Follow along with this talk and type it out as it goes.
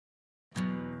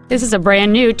This is a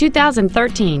brand new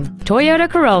 2013 Toyota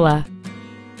Corolla.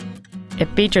 It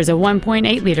features a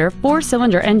 1.8-liter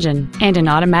four-cylinder engine and an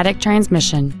automatic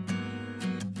transmission.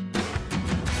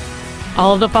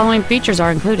 All of the following features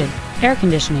are included: air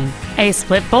conditioning, a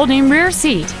split folding rear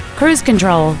seat, cruise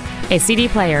control, a CD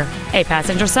player, a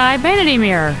passenger side vanity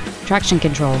mirror, traction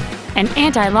control, an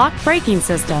anti-lock braking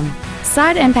system,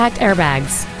 side impact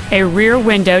airbags, a rear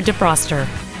window defroster,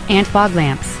 and fog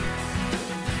lamps.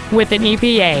 With an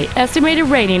EPA estimated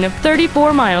rating of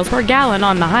 34 miles per gallon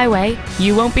on the highway,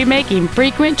 you won't be making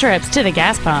frequent trips to the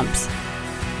gas pumps.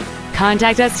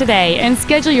 Contact us today and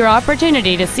schedule your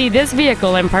opportunity to see this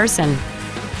vehicle in person.